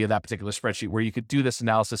a copy of that particular spreadsheet where you could do this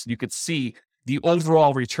analysis, and you could see the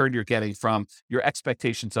overall return you're getting from your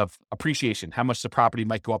expectations of appreciation, how much the property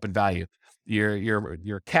might go up in value,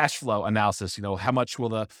 your cash flow analysis, how much will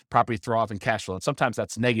the property throw off in cash flow? And sometimes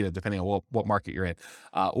that's negative depending on what market you're in,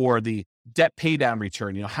 or the debt pay down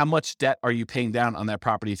return. How much debt are you paying down on that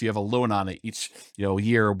property if you have a loan on it each,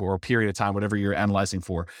 year or period of time, whatever you're analyzing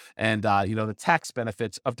for. And, the tax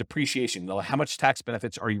benefits of depreciation, how much tax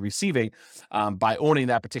benefits are you receiving by owning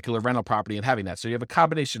that particular rental property and having that? So you have a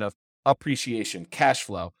combination of appreciation, cash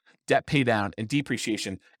flow, debt pay down, and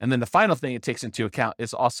depreciation. And then the final thing it takes into account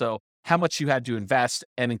is also how much you had to invest,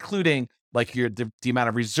 and including like the amount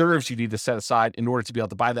of reserves you need to set aside in order to be able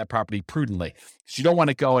to buy that property prudently. Because you don't want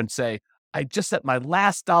to go and say, I just set my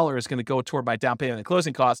last dollar is going to go toward my down payment and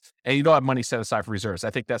closing costs, and you don't have money set aside for reserves. I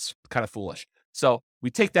think that's kind of foolish. So we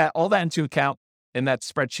take all that into account in that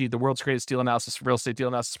spreadsheet, the world's greatest deal analysis, real estate deal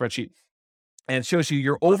analysis spreadsheet, and it shows you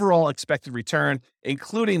your overall expected return,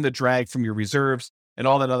 including the drag from your reserves and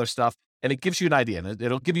all that other stuff. And it gives you an idea, and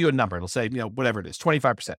it'll give you a number. It'll say, whatever it is,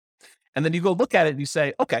 25%. And then you go look at it and you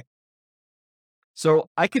say, okay, so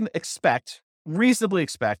I can reasonably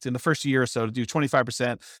expect in the first year or so to do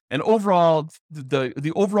 25%. And overall,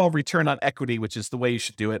 the overall return on equity, which is the way you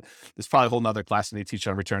should do it, there's probably a whole nother class and they teach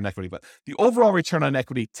on return on equity, but the overall return on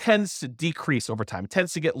equity tends to decrease over time. It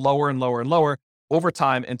tends to get lower and lower and lower over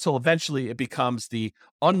time until eventually it becomes the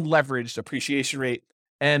unleveraged appreciation rate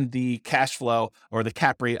and the cash flow or the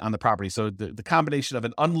cap rate on the property. So the combination of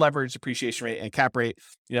an unleveraged appreciation rate and cap rate,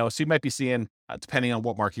 so you might be seeing, depending on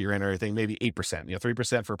what market you're in or anything, maybe 8%,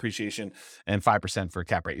 3% for appreciation and 5% for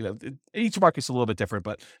cap rate. Each market's a little bit different,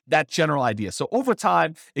 but that general idea. So over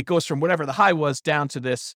time, it goes from whatever the high was down to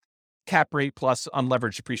this cap rate plus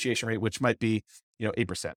unleveraged appreciation rate, which might be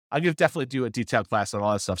 8%. I'll definitely do a detailed class on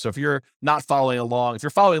all that stuff. So if you're not following along, if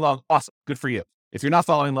you're following along, awesome, good for you. If you're not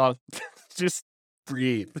following along, just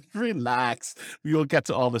breathe, relax. We will get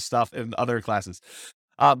to all this stuff in other classes.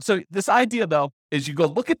 So this idea though, is you go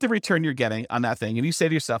look at the return you're getting on that thing and you say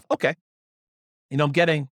to yourself, okay, I'm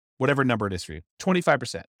getting whatever number it is for you,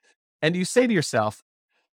 25%. And you say to yourself,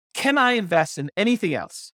 can I invest in anything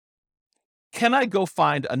else? Can I go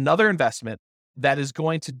find another investment that is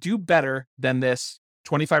going to do better than this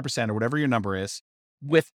 25% or whatever your number is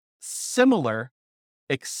with similar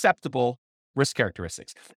acceptable risk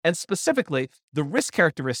characteristics? And specifically, the risk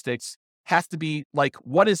characteristics have to be like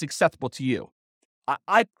what is acceptable to you.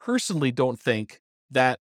 I personally don't think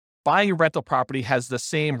that buying a rental property has the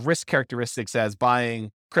same risk characteristics as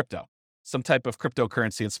buying crypto, some type of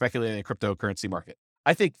cryptocurrency and speculating in the cryptocurrency market.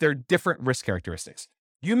 I think they're different risk characteristics.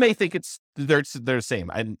 You may think they're the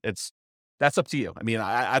same, and that's up to you. I mean,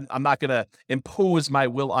 I'm not going to impose my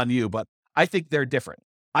will on you, but I think they're different.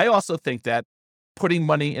 I also think that putting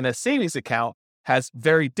money in a savings account has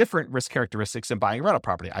very different risk characteristics than buying a rental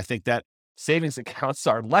property. I think that savings accounts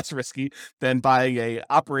are less risky than buying a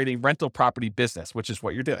operating rental property business, which is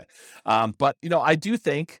what you're doing. But I do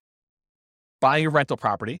think buying a rental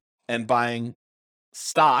property and buying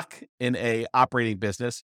stock in a operating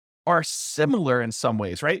business are similar in some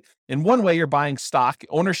ways, right? In one way, you're buying stock,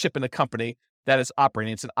 ownership in a company that is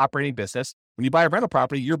operating. It's an operating business. When you buy a rental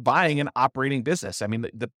property, you're buying an operating business. I mean,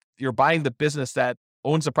 you're buying the business that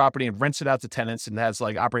owns the property and rents it out to tenants and has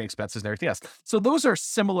like operating expenses and everything else. So those are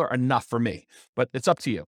similar enough for me, but it's up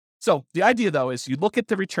to you. So the idea though is you look at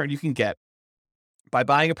the return you can get by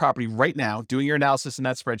buying a property right now, doing your analysis in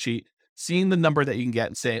that spreadsheet, seeing the number that you can get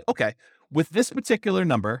and saying, okay, with this particular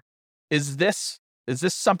number, is this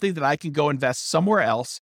something that I can go invest somewhere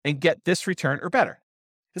else and get this return or better?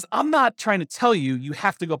 Because I'm not trying to tell you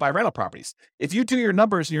have to go buy rental properties. If you do your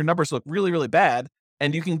numbers and your numbers look really, really bad,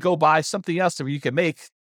 and you can go buy something else where you can make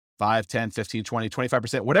 5, 10, 15, 20,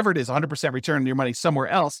 25%, whatever it is, 100% return on your money somewhere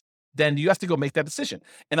else, then you have to go make that decision.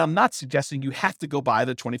 And I'm not suggesting you have to go buy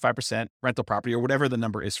the 25% rental property or whatever the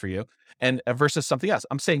number is for you and versus something else.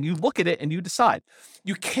 I'm saying you look at it and you decide.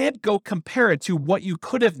 You can't go compare it to what you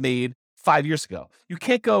could have made 5 years ago. You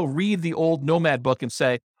can't go read the old Nomad book and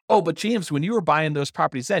say, oh, but James, when you were buying those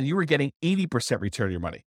properties then, you were getting 80% return on your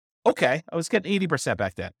money. Okay, I was getting 80%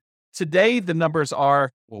 back then. Today, the numbers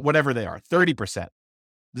are whatever they are, 30%.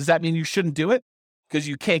 Does that mean you shouldn't do it because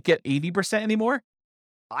you can't get 80% anymore?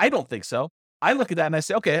 I don't think so. I look at that and I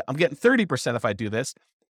say, okay, I'm getting 30% if I do this.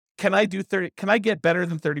 Can I do 30? Can I get better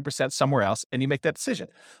than 30% somewhere else? And you make that decision.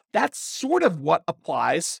 That's sort of what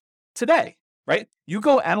applies today, right? You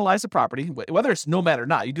go analyze a property, whether it's Nomad or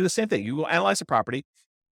not, you do the same thing. You go analyze a property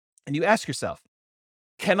and you ask yourself,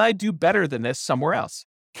 can I do better than this somewhere else?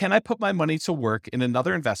 Can I put my money to work in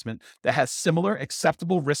another investment that has similar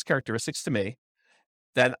acceptable risk characteristics to me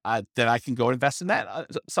that I can go invest in that,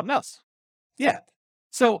 something else? Yeah.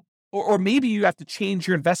 So, or maybe you have to change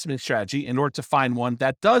your investment strategy in order to find one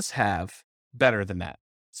that does have better than that.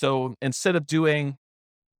 So instead of doing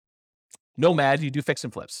Nomad, you do fix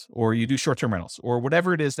and flips, or you do short-term rentals, or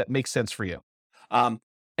whatever it is that makes sense for you.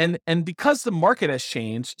 And because the market has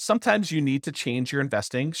changed, sometimes you need to change your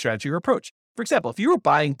investing strategy or approach. For example, if you were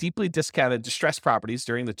buying deeply discounted distressed properties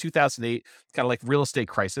during the 2008 kind of like real estate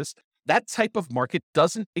crisis, that type of market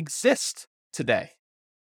doesn't exist today.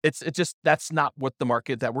 It's just, that's not what the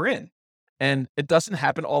market that we're in. And it doesn't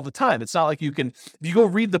happen all the time. It's not like if you go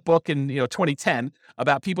read the book in 2010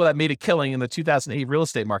 about people that made a killing in the 2008 real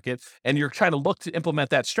estate market, and you're trying to look to implement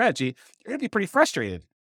that strategy, you're going to be pretty frustrated.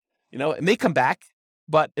 It may come back,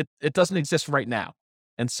 but it doesn't exist right now.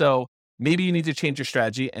 And so maybe you need to change your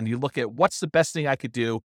strategy and you look at what's the best thing I could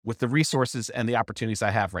do with the resources and the opportunities I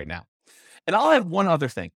have right now. And I'll add one other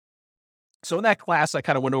thing. So in that class, I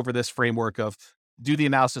kind of went over this framework of do the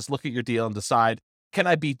analysis, look at your deal and decide, can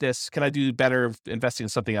I beat this? Can I do better investing in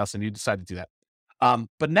something else? And you decide to do that.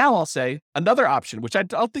 But now I'll say another option, which I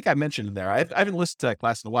don't think I mentioned in there. I haven't listened to that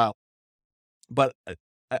class in a while, but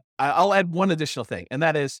I'll add one additional thing, and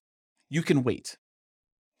that is you can wait.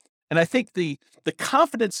 And I think the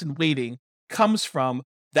confidence in waiting comes from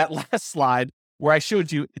that last slide where I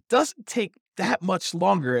showed you it doesn't take that much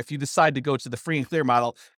longer if you decide to go to the free and clear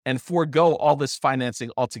model and forego all this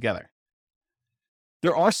financing altogether.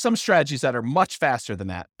 There are some strategies that are much faster than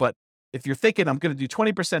that, but if you're thinking I'm going to do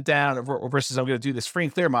 20% down versus I'm going to do this free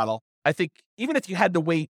and clear model, I think even if you had to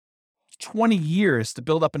wait 20 years to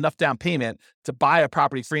build up enough down payment to buy a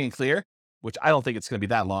property free and clear, which I don't think it's going to be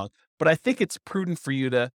that long, but I think it's prudent for you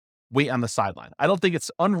to wait on the sideline. I don't think it's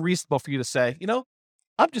unreasonable for you to say,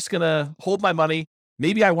 I'm just going to hold my money.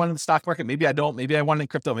 Maybe I want it in the stock market. Maybe I don't. Maybe I want it in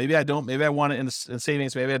crypto. Maybe I don't. Maybe I want it in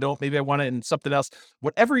savings. Maybe I don't. Maybe I want it in something else.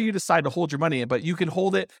 Whatever you decide to hold your money in, but you can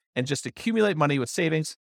hold it and just accumulate money with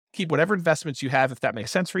savings, keep whatever investments you have, if that makes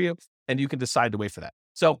sense for you, and you can decide to wait for that.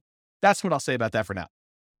 So that's what I'll say about that for now.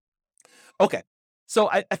 Okay. So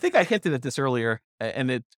I think I hinted at this earlier,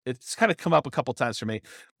 and it's kind of come up a couple times for me,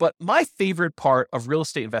 but my favorite part of real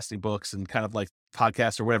estate investing books and kind of like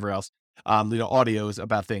podcasts or whatever else, audios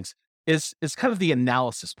about things is kind of the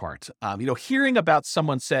analysis part. Hearing about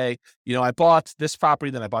someone say, I bought this property,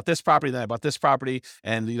 then I bought this property, then I bought this property.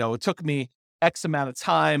 And, it took me X amount of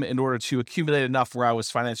time in order to accumulate enough where I was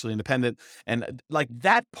financially independent. And like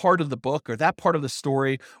that part of the book or that part of the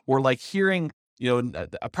story, or like hearing,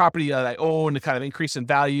 a property that I own kind of increase in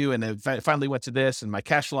value and it finally went to this and my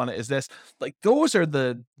cash flow on it is this, like those are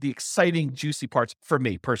the exciting, juicy parts for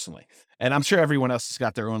me personally. And I'm sure everyone else has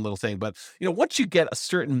got their own little thing, but once you get a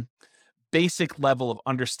certain basic level of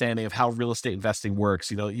understanding of how real estate investing works,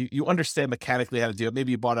 you understand mechanically how to do it.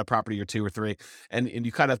 Maybe you bought a property or two or three and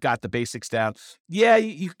you kind of got the basics down. Yeah,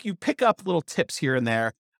 you pick up little tips here and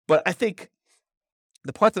there, but I think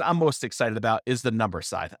the part that I'm most excited about is the number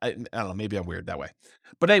side. I don't know, maybe I'm weird that way.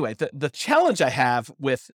 But anyway, the challenge I have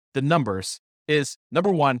with the numbers is, number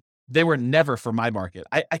one, they were never for my market.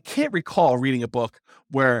 I can't recall reading a book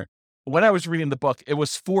where when I was reading the book, it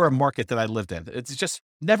was for a market that I lived in. It's just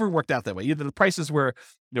never worked out that way. Either the prices were,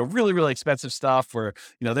 really, really expensive stuff, or,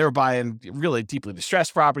 they were buying really deeply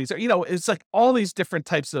distressed properties, or, it's like all these different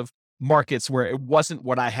types of markets where it wasn't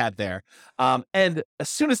what I had there. And as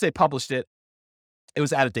soon as they published it, it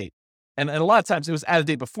was out of date. And a lot of times it was out of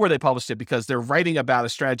date before they published it because they're writing about a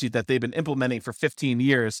strategy that they've been implementing for 15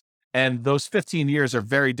 years. And those 15 years are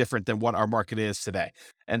very different than what our market is today.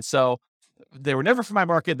 And so they were never for my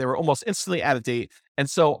market. They were almost instantly out of date. And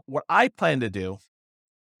so what I plan to do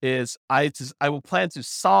is I will plan to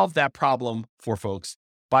solve that problem for folks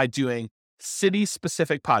by doing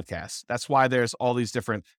city-specific podcasts. That's why there's all these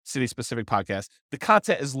different city-specific podcasts. The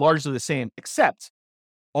content is largely the same, except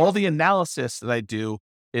all the analysis that I do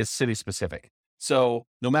is city-specific. So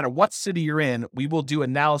no matter what city you're in, we will do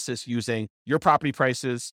analysis using your property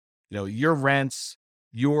prices, your rents,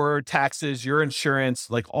 your taxes, your insurance,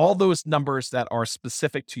 like all those numbers that are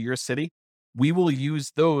specific to your city. We will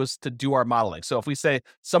use those to do our modeling. So if we say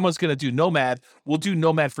someone's going to do Nomad, we'll do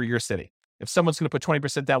Nomad for your city. If someone's going to put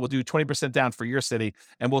 20% down, we'll do 20% down for your city,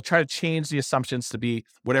 and we'll try to change the assumptions to be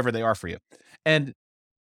whatever they are for you. And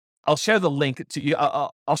I'll share the link to you.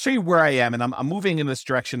 I'll show you where I am, and I'm moving in this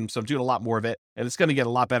direction. So I'm doing a lot more of it, and it's going to get a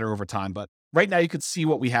lot better over time. But right now you can see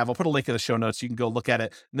what we have. I'll put a link in the show notes. You can go look at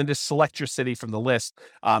it and then just select your city from the list.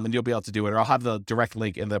 And you'll be able to do it, or I'll have the direct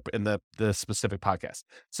link in the specific podcast.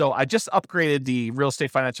 So I just upgraded the Real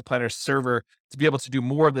Estate Financial Planner server to be able to do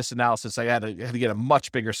more of this analysis. I had to get a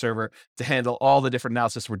much bigger server to handle all the different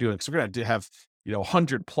analysis we're doing. So we're going to have,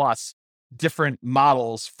 100 plus different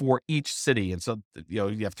models for each city. And so,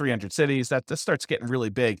 you have 300 cities that starts getting really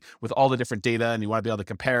big with all the different data, and you want to be able to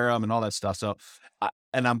compare them and all that stuff. So,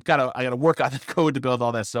 I gotta work on the code to build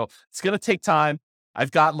all that. So it's going to take time.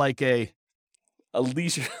 I've got like a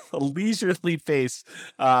leisurely pace,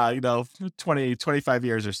 20, 25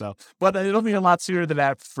 years or so, but it'll be a lot sooner than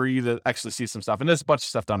that for you to actually see some stuff. And there's a bunch of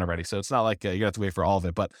stuff done already. So it's not like you have to wait for all of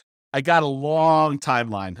it, but I got a long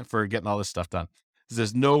timeline for getting all this stuff done.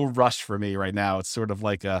 There's no rush for me right now. It's sort of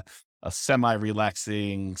like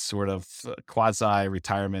semi-relaxing sort of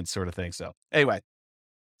quasi-retirement sort of thing. So anyway,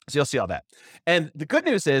 so you'll see all that. And the good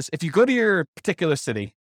news is if you go to your particular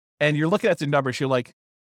city and you're looking at the numbers, you're like,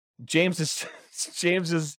 James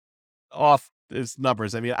is off his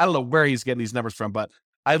numbers. I mean, I don't know where he's getting these numbers from, but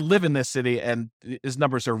I live in this city and his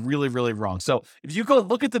numbers are really, really wrong. So if you go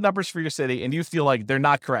look at the numbers for your city and you feel like they're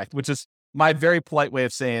not correct, which is my very polite way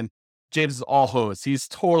of saying James is all hose. He's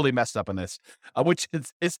totally messed up on this, which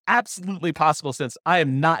is absolutely possible since I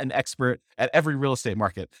am not an expert at every real estate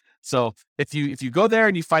market. So if you go there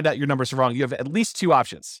and you find out your numbers are wrong, you have at least two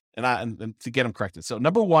options and to get them corrected. So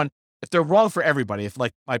number one, if they're wrong for everybody, if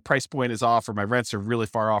like my price point is off or my rents are really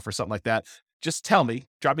far off or something like that, just tell me,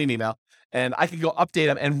 drop me an email, and I can go update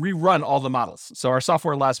them and rerun all the models. So our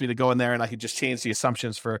software allows me to go in there and I can just change the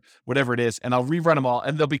assumptions for whatever it is, and I'll rerun them all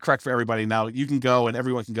and they'll be correct for everybody. Now you can go and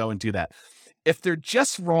everyone can go and do that. If they're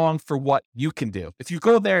just wrong for what you can do, if you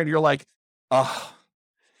go there and you're like, oh,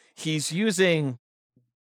 he's using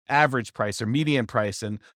average price or median price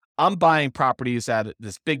and I'm buying properties at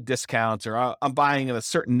this big discount, or I'm buying in a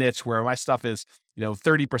certain niche where my stuff is,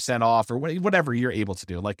 30% off or whatever you're able to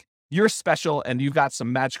do. Like you're special and you've got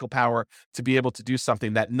some magical power to be able to do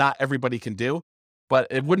something that not everybody can do, but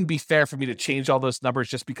it wouldn't be fair for me to change all those numbers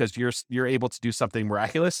just because you're able to do something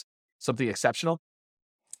miraculous, something exceptional.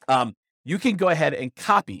 You can go ahead and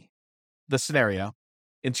copy the scenario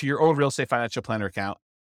into your own real estate financial planner account.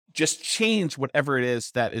 Just change whatever it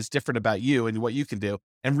is that is different about you and what you can do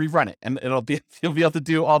and rerun it. And you'll be able to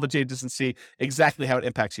do all the changes and see exactly how it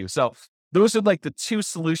impacts you. So those are like the two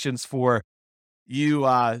solutions for you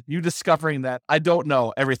discovering that I don't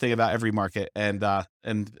know everything about every market, and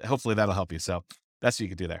hopefully that'll help you. So that's what you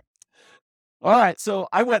can do there. All right. So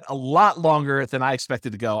I went a lot longer than I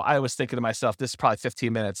expected to go. I was thinking to myself, this is probably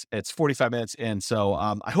 15 minutes. It's 45 minutes in. So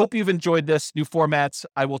I hope you've enjoyed this new formats.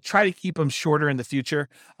 I will try to keep them shorter in the future.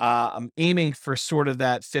 I'm aiming for sort of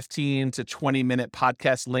that 15 to 20 minute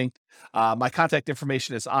podcast length. My contact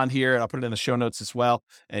information is on here, and I'll put it in the show notes as well.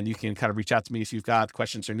 And you can kind of reach out to me if you've got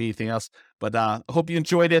questions or need anything else. But I hope you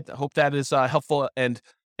enjoyed it. I hope that is helpful and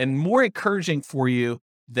more encouraging for you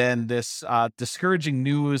than this discouraging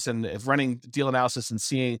news and running deal analysis and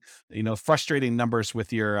seeing, frustrating numbers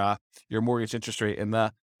with your mortgage interest rate. And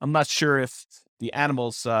I'm not sure if the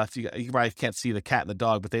animals, if you probably can't see the cat and the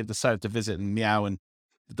dog, but they've decided to visit and meow, and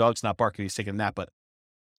the dog's not barking, he's taking a nap, but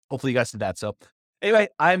hopefully you guys did that. So anyway,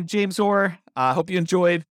 I'm James Orr. Hope you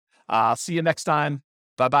enjoyed. I'll see you next time.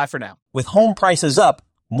 Bye-bye for now. With home prices up,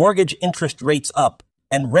 mortgage interest rates up,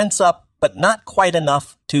 and rents up, but not quite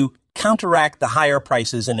enough to counteract the higher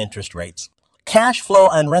prices and interest rates, cash flow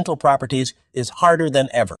on rental properties is harder than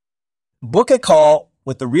ever. Book a call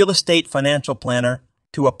with the Real Estate Financial Planner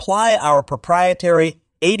to apply our proprietary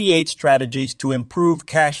 88 strategies to improve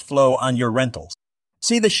cash flow on your rentals.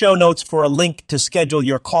 See the show notes for a link to schedule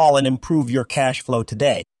your call and improve your cash flow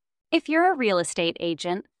today. If you're a real estate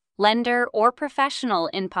agent, lender, or professional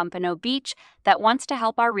in Pompano Beach that wants to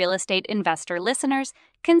help our real estate investor listeners,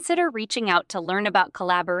 consider reaching out to learn about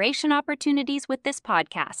collaboration opportunities with this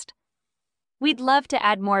podcast. We'd love to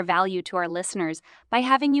add more value to our listeners by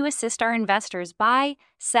having you assist our investors buy,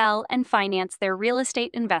 sell, and finance their real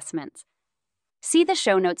estate investments. See the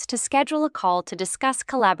show notes to schedule a call to discuss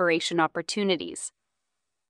collaboration opportunities.